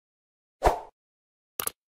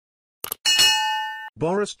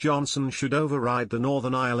Boris Johnson should override the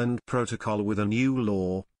Northern Ireland Protocol with a new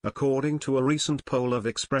law, according to a recent poll of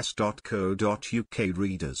express.co.uk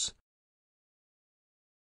readers.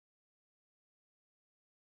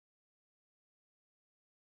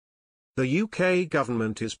 The UK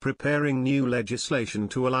government is preparing new legislation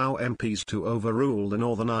to allow MPs to overrule the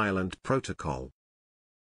Northern Ireland Protocol.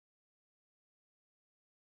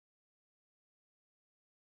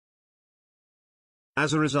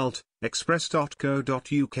 As a result,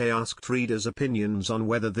 express.co.uk asked readers' opinions on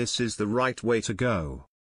whether this is the right way to go.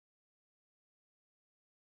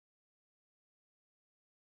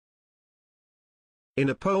 In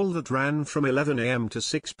a poll that ran from 11 a.m. to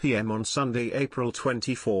 6 p.m. on Sunday, April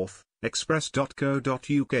 24,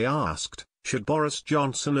 express.co.uk asked, should Boris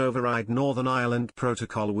Johnson override Northern Ireland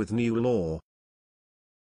Protocol with new law?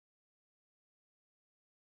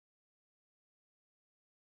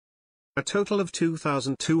 A total of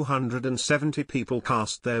 2,270 people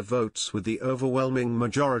cast their votes, with the overwhelming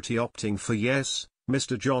majority opting for yes,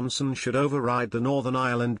 Mr. Johnson should override the Northern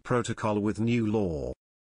Ireland Protocol with new law.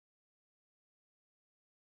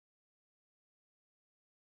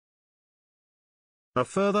 A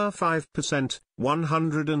further 5%,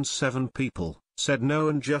 107 people, said no,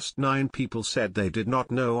 and just 9 people said they did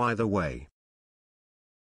not know either way.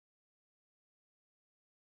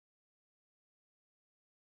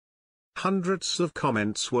 Hundreds of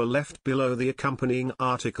comments were left below the accompanying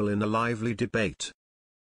article in a lively debate.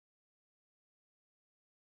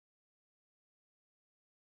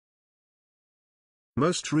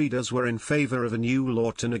 Most readers were in favour of a new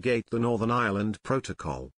law to negate the Northern Ireland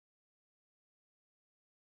Protocol.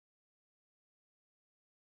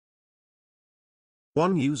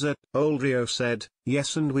 One user, Oldrio, said,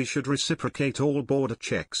 yes, and we should reciprocate all border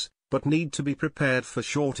checks, but need to be prepared for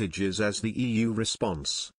shortages as the EU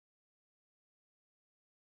response.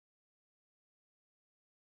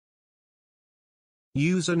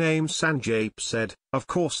 Username Sanjape said, of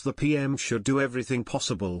course the PM should do everything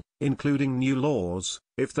possible, including new laws,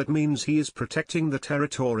 if that means he is protecting the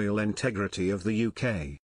territorial integrity of the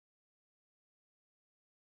UK.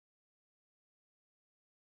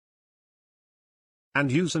 And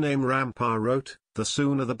username Rampar wrote, the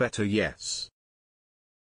sooner the better, yes.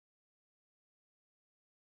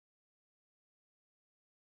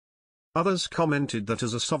 Others commented that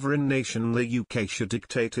as a sovereign nation the UK should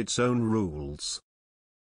dictate its own rules.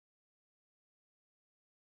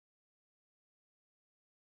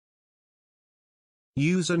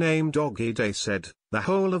 Username Doggy said, the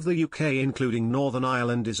whole of the UK including Northern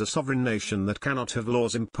Ireland is a sovereign nation that cannot have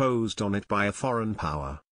laws imposed on it by a foreign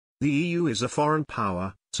power. The EU is a foreign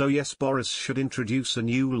power, so yes, Boris should introduce a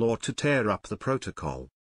new law to tear up the protocol.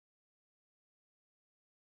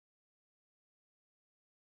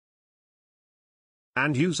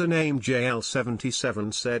 And username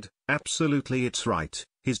JL77 said, absolutely, it's right,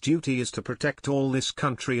 his duty is to protect all this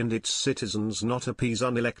country and its citizens, not appease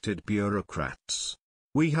unelected bureaucrats.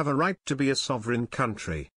 We have a right to be a sovereign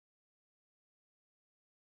country.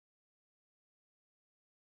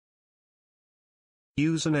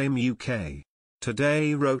 Username UK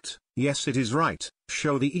Today wrote, yes, it is right,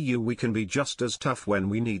 show the EU we can be just as tough when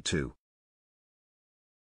we need to.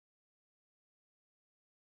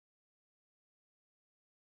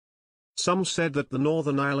 Some said that the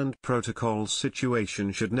Northern Ireland Protocol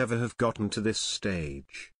situation should never have gotten to this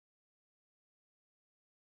stage.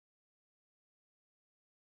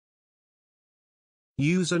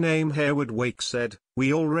 Username Harewood Wake said,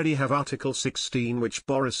 we already have Article 16 which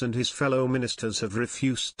Boris and his fellow ministers have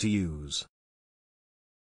refused to use.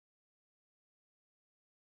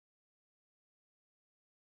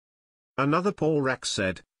 Another Paul Rack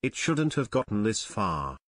said, it shouldn't have gotten this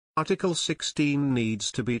far. Article 16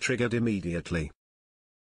 needs to be triggered immediately.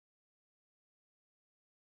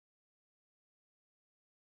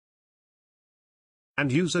 And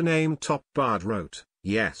username Top Bard wrote,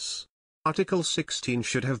 yes. Article 16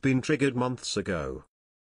 should have been triggered months ago.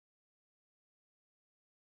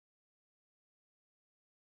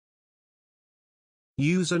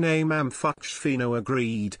 Username Amfuchfino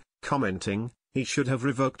agreed, commenting, he should have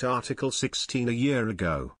revoked Article 16 a year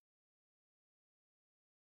ago.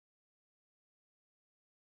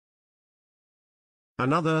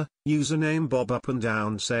 Another, username Bob Up and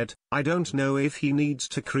Down said, I don't know if he needs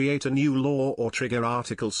to create a new law or trigger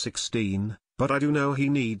Article 16, but I do know he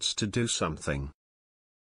needs to do something.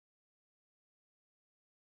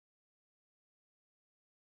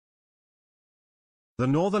 The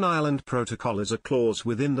Northern Ireland Protocol is a clause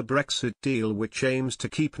within the Brexit deal which aims to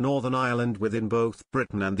keep Northern Ireland within both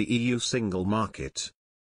Britain and the EU single market.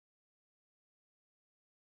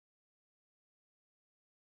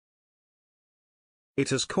 It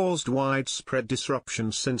has caused widespread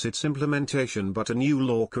disruption since its implementation, but a new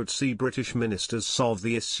law could see British ministers solve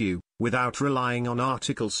the issue, without relying on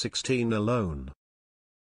Article 16 alone.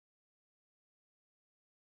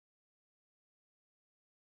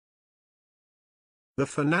 The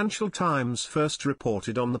Financial Times first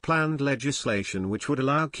reported on the planned legislation which would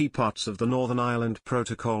allow key parts of the Northern Ireland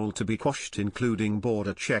Protocol to be quashed, including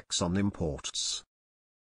border checks on imports.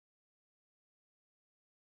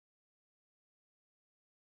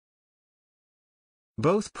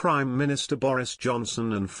 Both Prime Minister Boris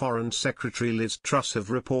Johnson and Foreign Secretary Liz Truss have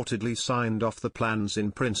reportedly signed off the plans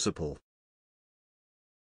in principle.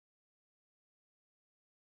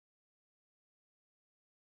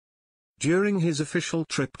 During his official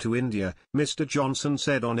trip to India, Mr. Johnson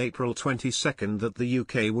said on April 22 that the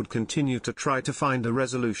UK would continue to try to find a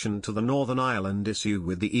resolution to the Northern Ireland issue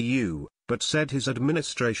with the EU, but said his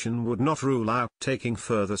administration would not rule out taking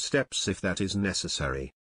further steps if that is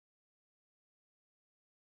necessary.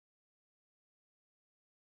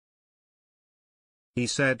 He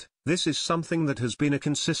said, "This is something that has been a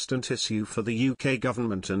consistent issue for the UK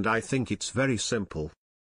government, and I think it's very simple.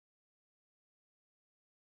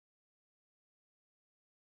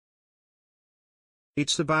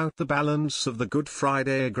 It's about the balance of the Good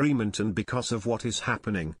Friday Agreement, and because of what is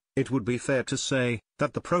happening, it would be fair to say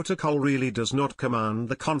that the protocol really does not command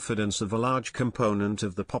the confidence of a large component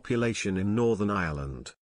of the population in Northern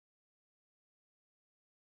Ireland."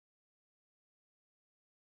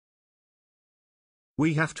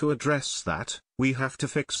 We have to address that, we have to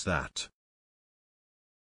fix that.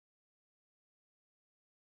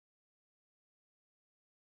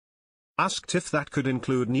 Asked if that could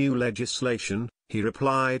include new legislation, he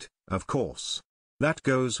replied, "Of course. That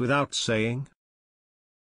goes without saying."